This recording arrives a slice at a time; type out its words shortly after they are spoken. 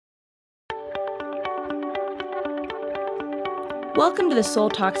Welcome to the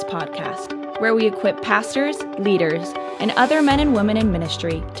Soul Talks podcast, where we equip pastors, leaders, and other men and women in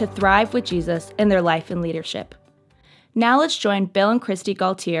ministry to thrive with Jesus in their life and leadership. Now let's join Bill and Christy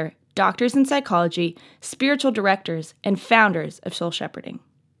Gaultier, doctors in psychology, spiritual directors, and founders of Soul Shepherding.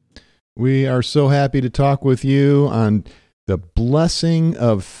 We are so happy to talk with you on the blessing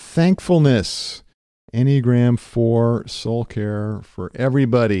of thankfulness. Enneagram 4 soul care for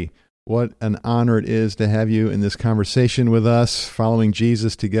everybody. What an honor it is to have you in this conversation with us, following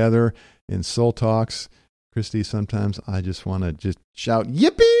Jesus together in Soul Talks. Christy, sometimes I just want to just shout,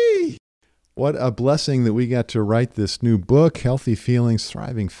 yippee! What a blessing that we got to write this new book, Healthy Feelings,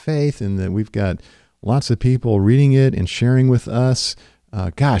 Thriving Faith, and that we've got lots of people reading it and sharing with us.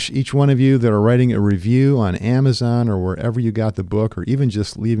 Each one of you that are writing a review on Amazon or wherever you got the book, or even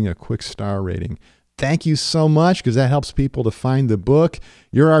just leaving a quick star rating, thank you so much, because that helps people to find the book.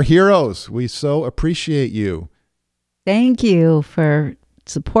 You're our heroes. We so appreciate you. Thank you for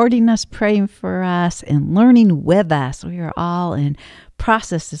supporting us, praying for us, and learning with us. We are all in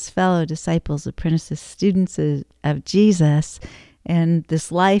process as fellow disciples, apprentices, students of Jesus, and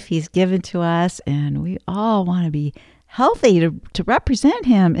this life he's given to us, and we all want to be healthy to represent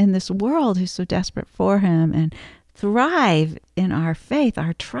him in this world who's so desperate for him, and thrive in our faith,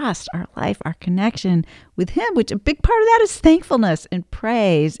 our trust, our life, our connection with him, which a big part of that is thankfulness and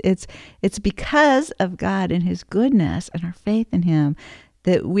praise. It's because of God and his goodness and our faith in him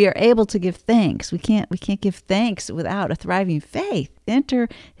that we are able to give thanks. We can't give thanks without a thriving faith. Enter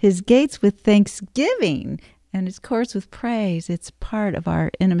his gates with thanksgiving and his courts with praise. It's part of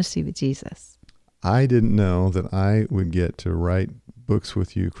our intimacy with Jesus. I didn't know that I would get to write books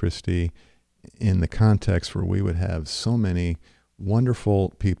with you, Christy, in the context where we would have so many wonderful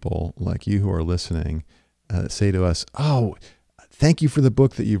people like you who are listening say to us, oh, thank you for the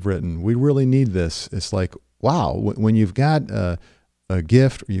book that you've written. We really need this. It's like, wow, when you've got a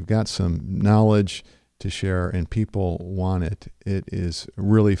gift or you've got some knowledge to share and people want it, it is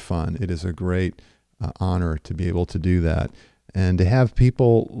really fun. It is a great honor to be able to do that. And to have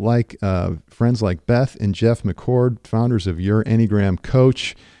people like friends like Beth and Jeff McCord, founders of Your Enneagram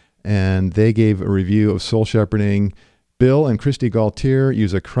Coach, and they gave a review of Soul Shepherding. Bill and Christy Gaultier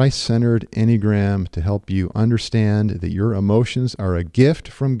use a Christ-centered Enneagram to help you understand that your emotions are a gift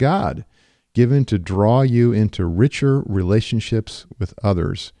from God, given to draw you into richer relationships with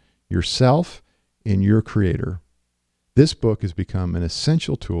others, yourself, and your Creator. This book has become an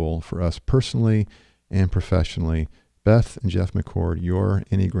essential tool for us personally and professionally. Beth and Jeff McCord, Your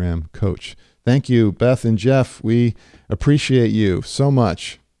Enneagram Coach. Thank you, Beth and Jeff. We appreciate you so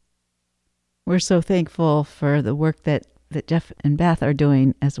much. We're so thankful for the work that Jeff and Beth are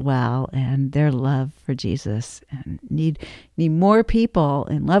doing as well, and their love for Jesus, and need more people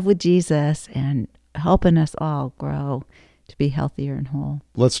in love with Jesus and helping us all grow to be healthier and whole.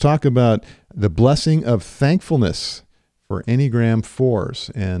 Let's talk about the blessing of thankfulness for Enneagram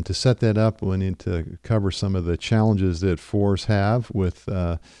 4s. And to set that up, we need to cover some of the challenges that 4s have with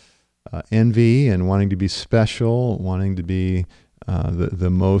envy and wanting to be special, wanting to be the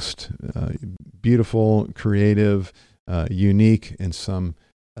most beautiful, creative, unique in some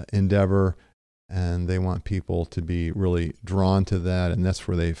endeavor, and they want people to be really drawn to that, and that's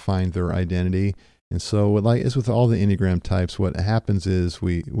where they find their identity. And so, as with all the Enneagram types, what happens is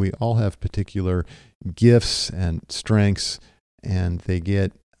we all have particular gifts and strengths, and they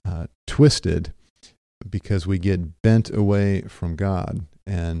get twisted because we get bent away from God.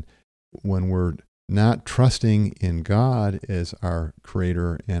 And when we're not trusting in God as our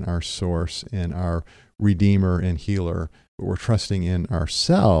creator and our source and our redeemer and healer, but we're trusting in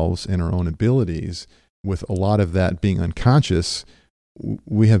ourselves and our own abilities, with a lot of that being unconscious,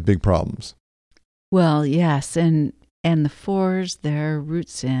 we have big problems. Well, yes, and the 4s, their root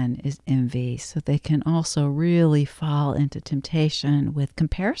sin is envy, so they can also really fall into temptation with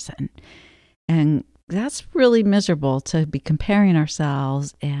comparison. And that's really miserable, to be comparing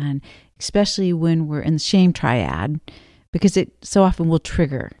ourselves, and especially when we're in the shame triad, because it so often will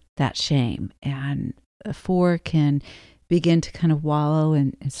trigger that shame. And a 4 can begin to kind of wallow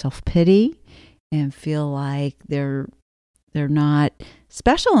in self-pity and feel like they're not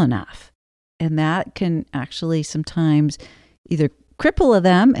special enough. And that can actually sometimes either cripple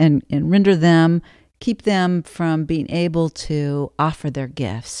them and render them, keep them from being able to offer their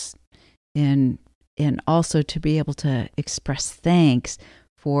gifts, and also to be able to express thanks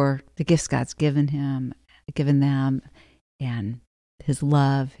for the gifts God's given them, and his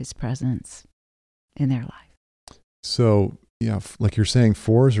love, his presence in their life. So, like you're saying,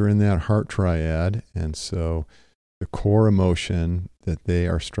 4s are in that heart triad, and so the core emotion that they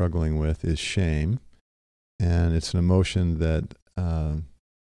are struggling with is shame. And it's an emotion that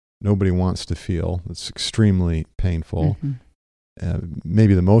nobody wants to feel. It's extremely painful,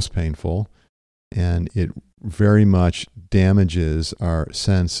 maybe the most painful, and it very much damages our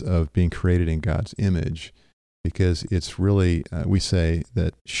sense of being created in God's image, because it's really, we say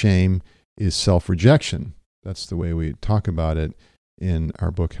that shame is self-rejection. That's the way we talk about it in our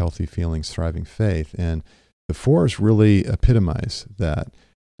book, Healthy Feelings, Thriving Faith. And the fours really epitomize that.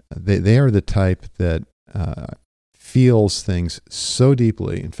 They are the type that feels things so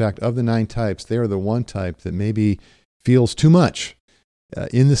deeply. In fact, of the 9 types, they are the one type that maybe feels too much,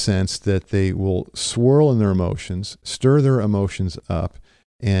 in the sense that they will swirl in their emotions, stir their emotions up,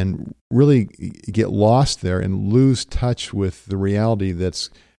 and really get lost there and lose touch with the reality that's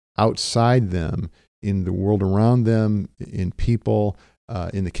outside them, in the world around them, in people,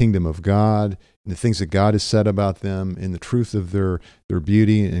 in the kingdom of God, in the things that God has said about them, in the truth of their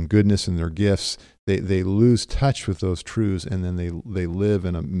beauty and goodness and their gifts. They lose touch with those truths, and then they live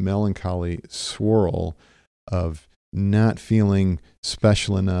in a melancholy swirl of not feeling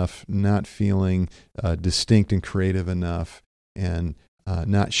special enough, not feeling distinct and creative enough, and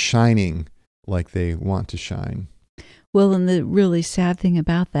not shining like they want to shine. Well, and the really sad thing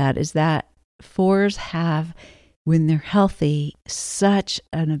about that is that fours have, when they're healthy, such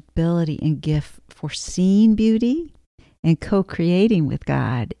an ability and gift for seeing beauty and co-creating with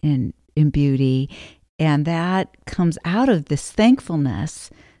God in beauty. And that comes out of this thankfulness.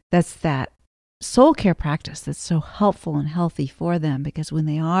 That's that soul care practice that's so helpful and healthy for them, because when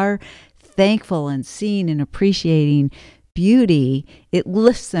they are thankful and seeing and appreciating beauty, it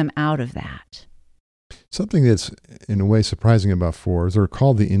lifts them out of that. Something that's in a way surprising about fours, they're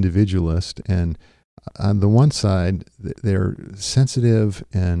called the individualist, and on the one side, they're sensitive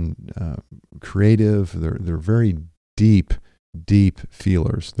and creative. They're very deep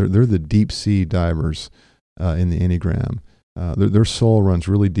feelers. They're the deep sea divers in the Enneagram. Their soul runs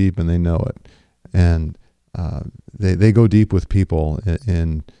really deep, and they know it. And they go deep with people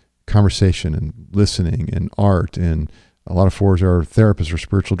in conversation and listening and art. And a lot of fours are therapists or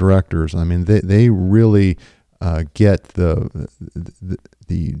spiritual directors. I mean, they really get the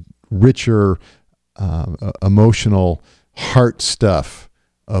richer emotional heart stuff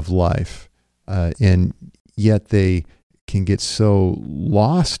of life, and yet they can get so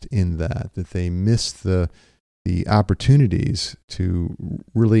lost in that they miss the opportunities to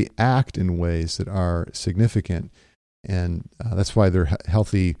really act in ways that are significant. And that's why their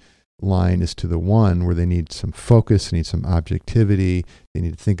healthy line is to the 1, where they need some focus, they need some objectivity, they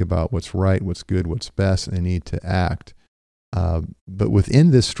need to think about what's right, what's good, what's best, and they need to act. But within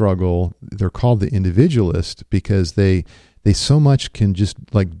this struggle, they're called the individualist because they so much can just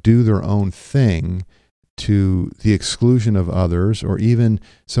like do their own thing to the exclusion of others, or even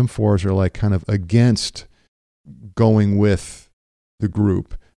some fours are like kind of against going with the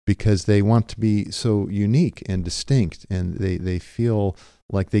group because they want to be so unique and distinct, and they feel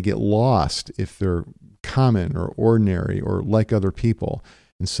like they get lost if they're common or ordinary or like other people.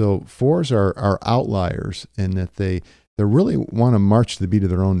 And so fours are outliers in that they really want to march to the beat of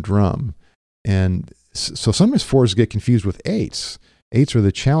their own drum. And so sometimes fours get confused with 8s. 8s are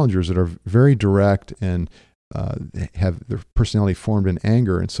the challengers that are very direct and have their personality formed in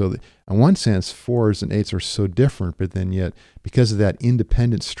anger. And so in one sense, 4s and 8s are so different, but then yet because of that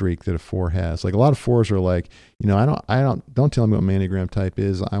independent streak that a 4 has, like a lot of 4s are like, don't tell me what my Enneagram type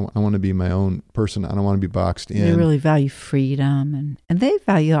is. I want to be my own person. I don't want to be boxed in. They really value freedom, and they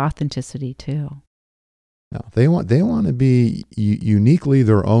value authenticity too. No, they want to be uniquely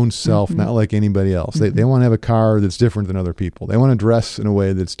their own self, not like anybody else. They want to have a car that's different than other people. They want to dress in a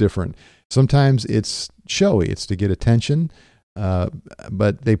way that's different. Sometimes it's showy. It's to get attention,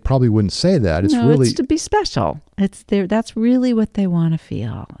 but they probably wouldn't say that. It's to be special. That's really what they want to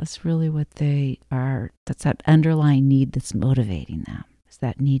feel. It's really what they are. That's that underlying need that's motivating them. Is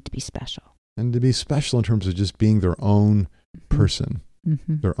that need to be special. And to be special in terms of just being their own person.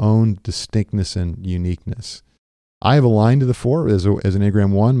 Their own distinctness and uniqueness. I have a line to the 4 as an Enneagram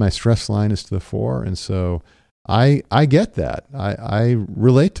 1. My stress line is to the 4, and so I get that. I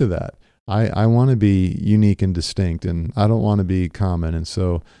relate to that. I want to be unique and distinct, and I don't want to be common. And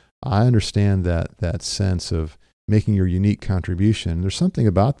so I understand that sense of making your unique contribution. There's something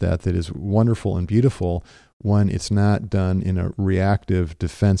about that is wonderful and beautiful when it's not done in a reactive,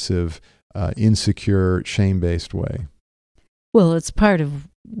 defensive, insecure, shame-based way. Well, it's part of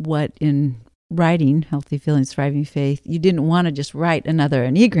what in writing Healthy Feelings, Thriving Faith, you didn't want to just write another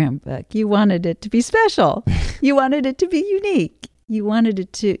Enneagram book. You wanted it to be special. You wanted it to be unique. You wanted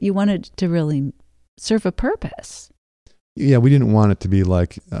it to really serve a purpose. Yeah, we didn't want it to be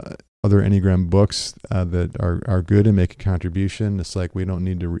like other Enneagram books that are good and make a contribution. It's like we don't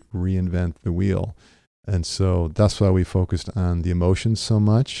need to reinvent the wheel. And so that's why we focused on the emotions so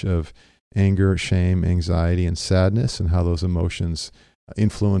much of anger, shame, anxiety, and sadness, and how those emotions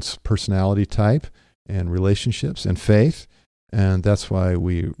influence personality type and relationships and faith. And that's why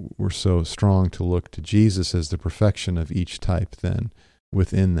we were so strong to look to Jesus as the perfection of each type then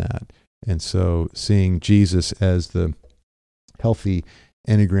within that. And so seeing Jesus as the healthy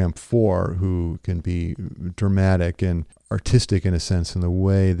Enneagram 4, who can be dramatic and artistic in a sense in the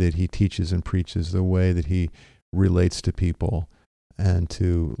way that he teaches and preaches, the way that he relates to people, and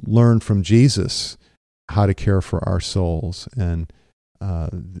to learn from Jesus how to care for our souls. And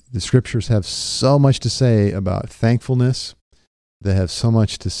the scriptures have so much to say about thankfulness. They have so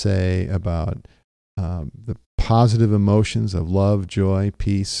much to say about the positive emotions of love, joy,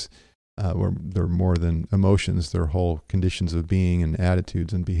 peace. Where they're more than emotions, they're whole conditions of being and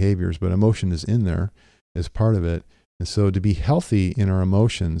attitudes and behaviors, but emotion is in there as part of it. And so to be healthy in our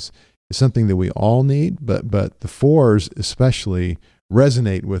emotions is something that we all need, but the 4s especially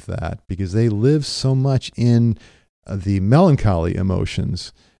resonate with that because they live so much in the melancholy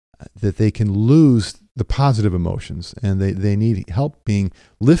emotions that they can lose the positive emotions, and they need help being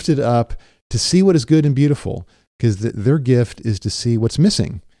lifted up to see what is good and beautiful, because their gift is to see what's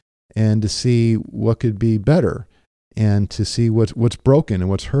missing and to see what could be better, and to see what's broken and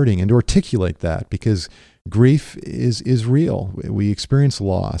what's hurting, and to articulate that, because grief is real. We experience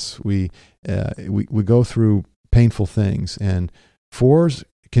loss. We go through painful things, and 4s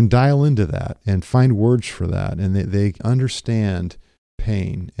can dial into that and find words for that, and they understand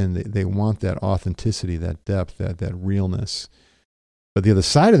pain, and they want that authenticity, that depth, that realness. But the other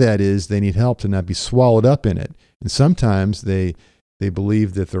side of that is they need help to not be swallowed up in it, and sometimes they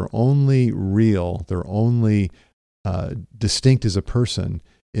believe that they're only real, they're only distinct as a person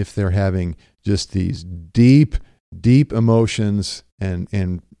if they're having just these deep, deep emotions,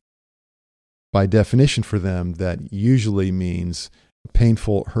 and by definition for them, that usually means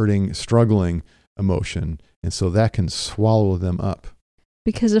painful, hurting, struggling emotion, and so that can swallow them up.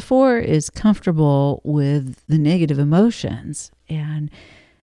 Because a 4 is comfortable with the negative emotions, and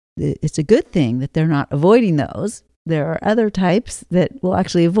it's a good thing that they're not avoiding those. There are other types that will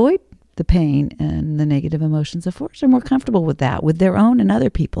actually avoid the pain and the negative emotions. The 4s are more comfortable with that, with their own and other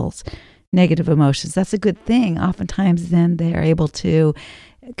people's negative emotions. That's a good thing. Oftentimes then they are able to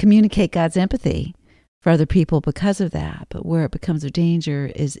communicate God's empathy for other people because of that. But where it becomes a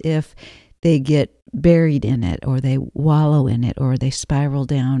danger is if they get buried in it, or they wallow in it, or they spiral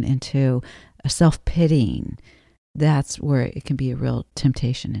down into a self-pitying. That's where it can be a real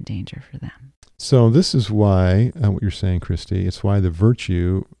temptation and danger for them. So this is why, what you're saying, Christy, it's why the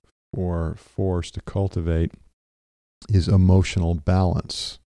virtue for 4s to cultivate is emotional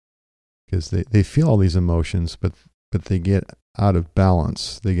balance. Because they feel all these emotions, but they get out of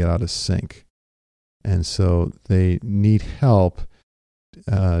balance. They get out of sync. And so they need help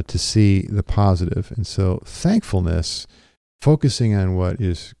to see the positive. And so thankfulness, focusing on what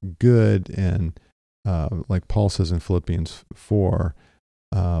is good, and like Paul says in Philippians 4,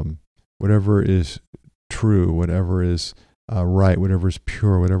 whatever is true, whatever is right, whatever is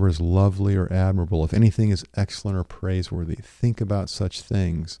pure, whatever is lovely or admirable, if anything is excellent or praiseworthy, think about such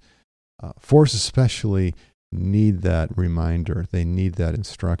things. 4s especially need that reminder. They need that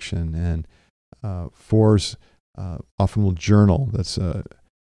instruction. And 4s often will journal. That's an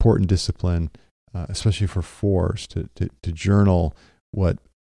important discipline, especially for 4s, to journal what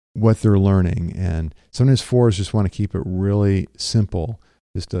they're learning. And sometimes 4s just want to keep it really simple.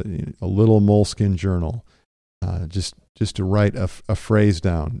 Just a little moleskin journal, just to write a phrase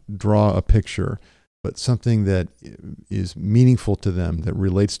down, draw a picture, but something that is meaningful to them, that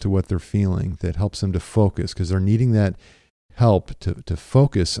relates to what they're feeling, that helps them to focus, because they're needing that help to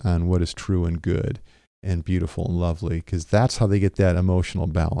focus on what is true and good and beautiful and lovely, because that's how they get that emotional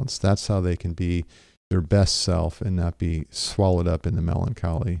balance. That's how they can be their best self and not be swallowed up in the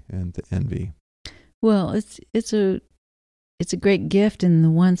melancholy and the envy. Well, it's a great gift in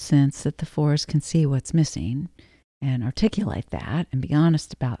the one sense that the 4s can see what's missing and articulate that and be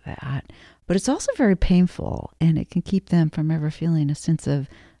honest about that. But it's also very painful, and it can keep them from ever feeling a sense of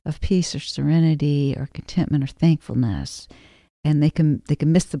peace or serenity or contentment or thankfulness. And they can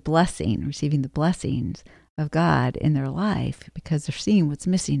miss the blessing, receiving the blessings of God in their life, because they're seeing what's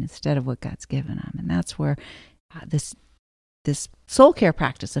missing instead of what God's given them. And that's where this soul care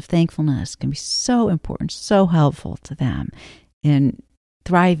practice of thankfulness can be so important, so helpful to them in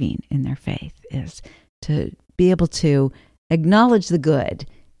thriving in their faith, is to be able to acknowledge the good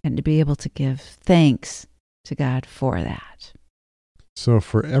and to be able to give thanks to God for that. So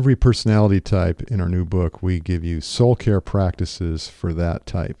for every personality type in our new book, we give you soul care practices for that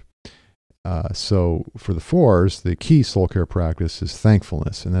type. So for the 4s, the key soul care practice is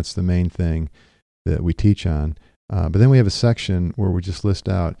thankfulness, and that's the main thing that we teach on. But then we have a section where we just list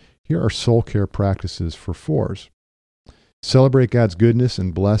out, here are soul care practices for 4s. Celebrate God's goodness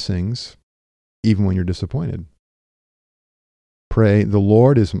and blessings even when you're disappointed. Pray, the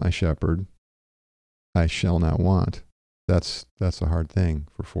Lord is my shepherd, I shall not want. That's a hard thing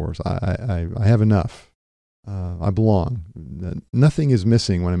for 4s. I have enough. I belong. Nothing is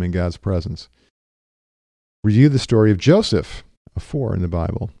missing when I'm in God's presence. Review the story of Joseph, a 4 in the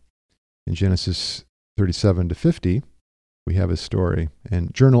Bible. In Genesis 37 to 50, we have his story,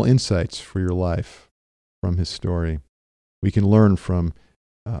 and journal insights for your life from his story. We can learn from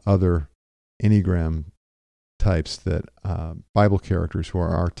other Enneagram types, that Bible characters who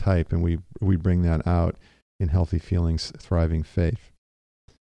are our type, and we bring that out in Healthy Feelings, Thriving Faith.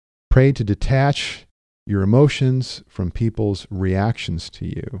 Pray to detach your emotions from people's reactions to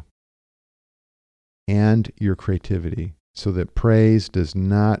you and your creativity, so that praise does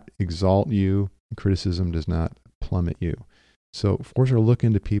not exalt you, and criticism does not plummet you. So, of course, we're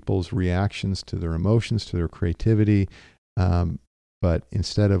looking to people's reactions to their emotions, to their creativity, but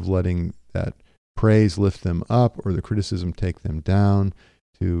instead of letting that praise lift them up or the criticism take them down,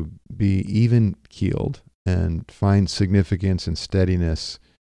 to be even-keeled and find significance and steadiness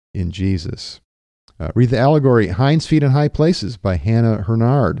in Jesus. Read the allegory, Hind's Feet in High Places by Hannah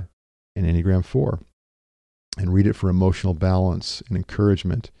Hernard in Enneagram 4, and read it for emotional balance and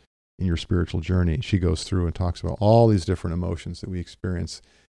encouragement in your spiritual journey. She goes through and talks about all these different emotions that we experience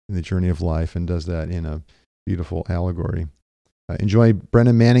in the journey of life, and does that in a beautiful allegory. Enjoy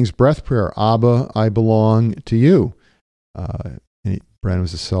Brennan Manning's breath prayer, Abba, I belong to you. Brennan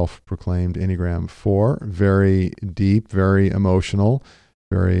was a self-proclaimed Enneagram 4, very deep, very emotional,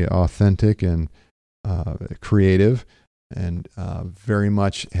 very authentic and creative, and very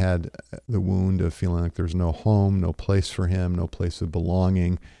much had the wound of feeling like there's no home, no place for him, no place of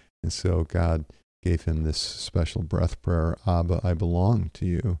belonging. And so God gave him this special breath prayer, Abba, I belong to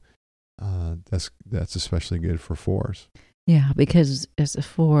you. That's especially good for 4s. Yeah, because as a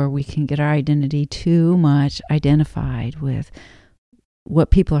 4, we can get our identity too much identified with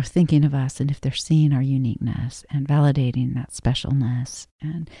what people are thinking of us, and if they're seeing our uniqueness and validating that specialness.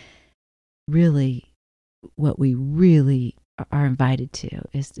 And really, what we really are invited to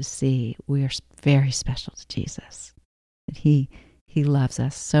is to see we are very special to Jesus, that He loves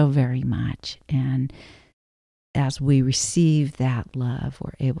us so very much. And as we receive that love,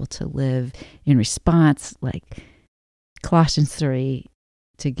 we're able to live in response, like Colossians 3,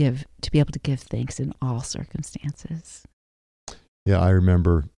 to be able to give thanks in all circumstances. Yeah, I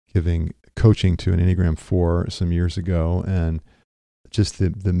remember giving coaching to an Enneagram 4 some years ago, and just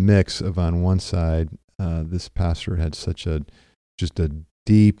the mix of, on one side, this pastor had such a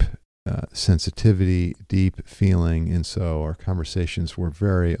deep sensitivity, deep feeling, and so our conversations were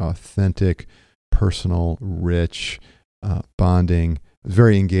very authentic, personal, rich, bonding,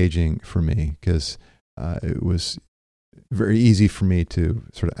 very engaging for me, because it was very easy for me to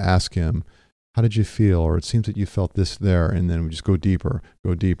sort of ask him, how did you feel? Or it seems that you felt this there, and then we just go deeper,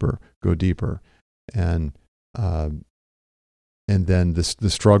 go deeper, go deeper. And then the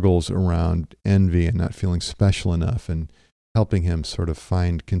struggles around envy and not feeling special enough, and helping him sort of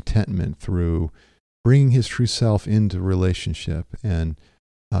find contentment through bringing his true self into relationship. And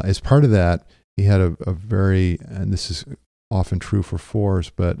as part of that, he had a very, and this is often true for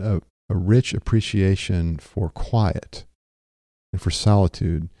 4s, but a rich appreciation for quiet and for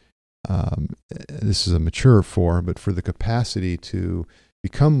solitude. This is a mature 4, but for the capacity to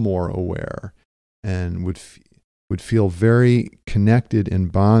become more aware, and would feel very connected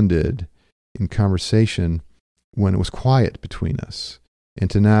and bonded in conversation when it was quiet between us, and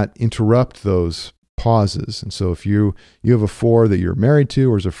to not interrupt those pauses. And so if you have a 4 that you're married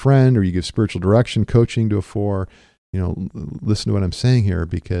to, or as a friend, or you give spiritual direction coaching to a 4, listen to what I'm saying here,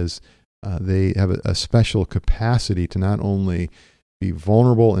 because they have a special capacity to not only be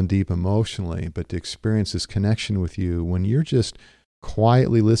vulnerable and deep emotionally, but to experience this connection with you when you're just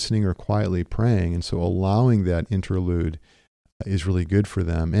quietly listening or quietly praying. And so allowing that interlude is really good for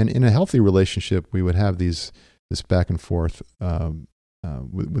them. And in a healthy relationship, we would have this back and forth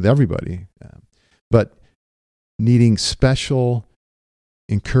with everybody. But needing special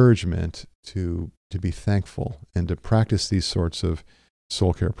encouragement to be thankful and to practice these sorts of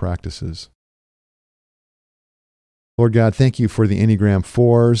soul care practices. Lord God, thank you for the Enneagram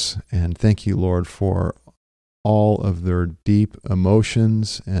 4s, and thank you, Lord, for all of their deep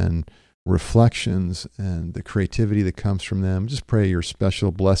emotions and reflections and the creativity that comes from them. Just pray your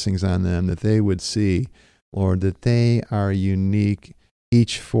special blessings on them, that they would see, Lord, that they are unique.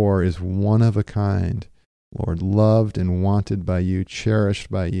 Each four is one of a kind, Lord, loved and wanted by you, cherished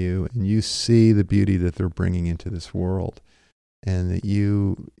by you, and you see the beauty that they're bringing into this world, and that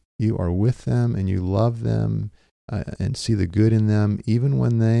you are with them and you love them and see the good in them, even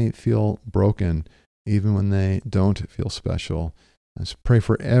when they feel broken, even when they don't feel special. I just pray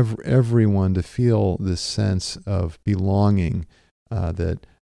for everyone to feel this sense of belonging, that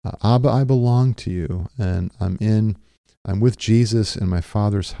Abba, I belong to you, and I'm with Jesus in my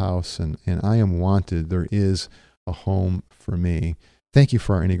Father's house, and I am wanted. There is a home for me. Thank you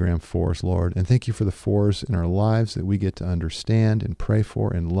for our Enneagram 4s, Lord, and thank you for the 4s in our lives that we get to understand and pray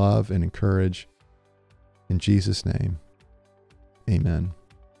for and love and encourage. In Jesus' name, amen.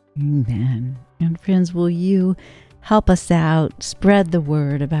 Amen. And friends, will you help us out, spread the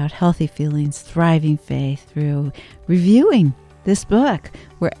word about healthy feelings, thriving faith through reviewing this book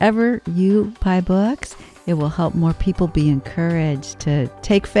wherever you buy books? It will help more people be encouraged to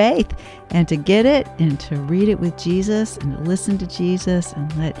take faith and to get it and to read it with Jesus and to listen to Jesus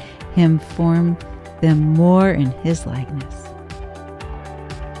and let him form them more in his likeness.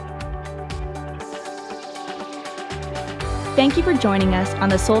 Thank you for joining us on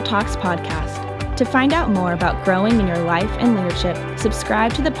the Soul Talks podcast. To find out more about growing in your life and leadership,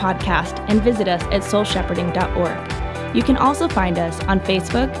 subscribe to the podcast and visit us at soulshepherding.org. You can also find us on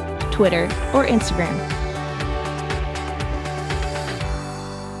Facebook, Twitter, or Instagram.